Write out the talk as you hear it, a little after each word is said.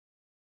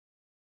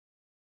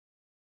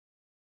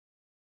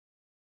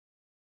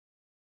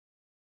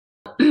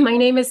My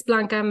name is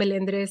Blanca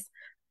Melendres.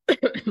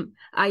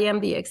 I am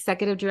the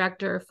executive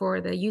director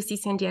for the UC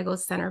San Diego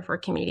Center for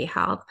Community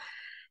Health.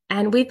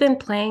 And we've been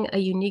playing a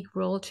unique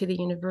role to the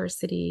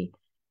university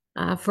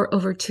for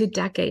over 2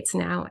 decades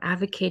now,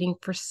 advocating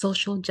for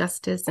social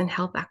justice and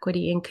health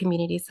equity in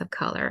communities of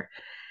color.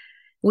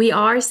 We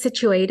are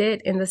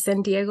situated in the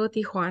San Diego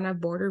Tijuana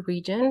border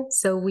region,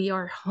 so we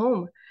are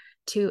home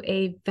to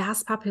a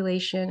vast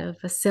population of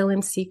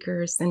asylum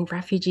seekers and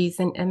refugees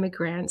and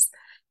immigrants.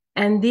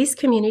 And these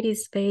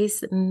communities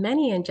face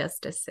many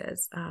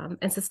injustices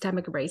and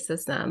systemic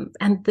racism,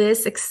 and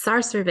this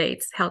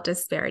exacerbates health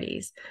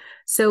disparities.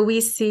 So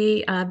we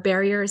see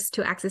barriers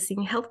to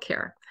accessing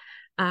healthcare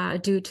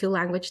due to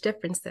language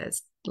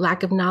differences,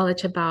 lack of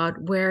knowledge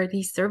about where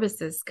these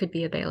services could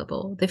be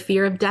available, the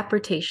fear of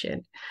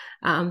deportation,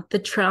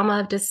 the trauma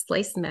of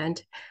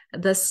displacement,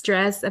 the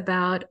stress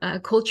about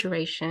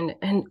acculturation,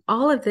 and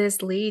all of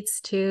this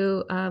leads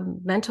to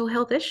mental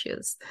health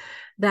issues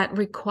that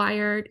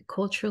required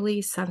culturally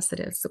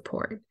sensitive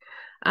support.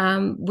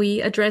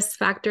 We address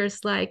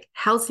factors like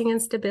housing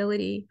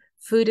instability,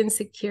 food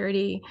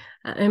insecurity,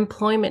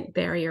 employment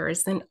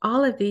barriers, and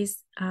all of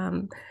these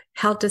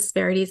health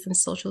disparities and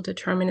social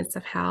determinants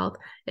of health,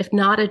 if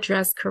not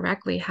addressed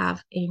correctly,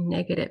 have a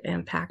negative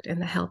impact in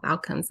the health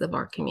outcomes of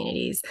our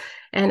communities.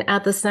 And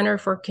at the Center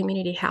for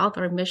Community Health,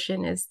 our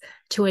mission is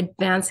to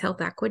advance health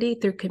equity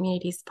through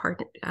community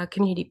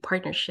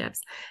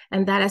partnerships.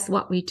 And that is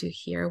what we do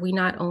here. We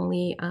not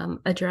only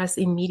address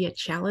immediate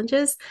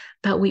challenges,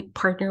 but we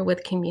partner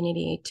with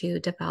community to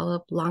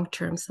develop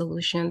long-term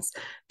solutions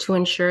to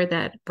ensure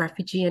that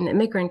refugee and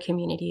immigrant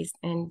communities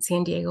in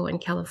San Diego and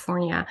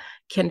California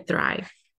can thrive.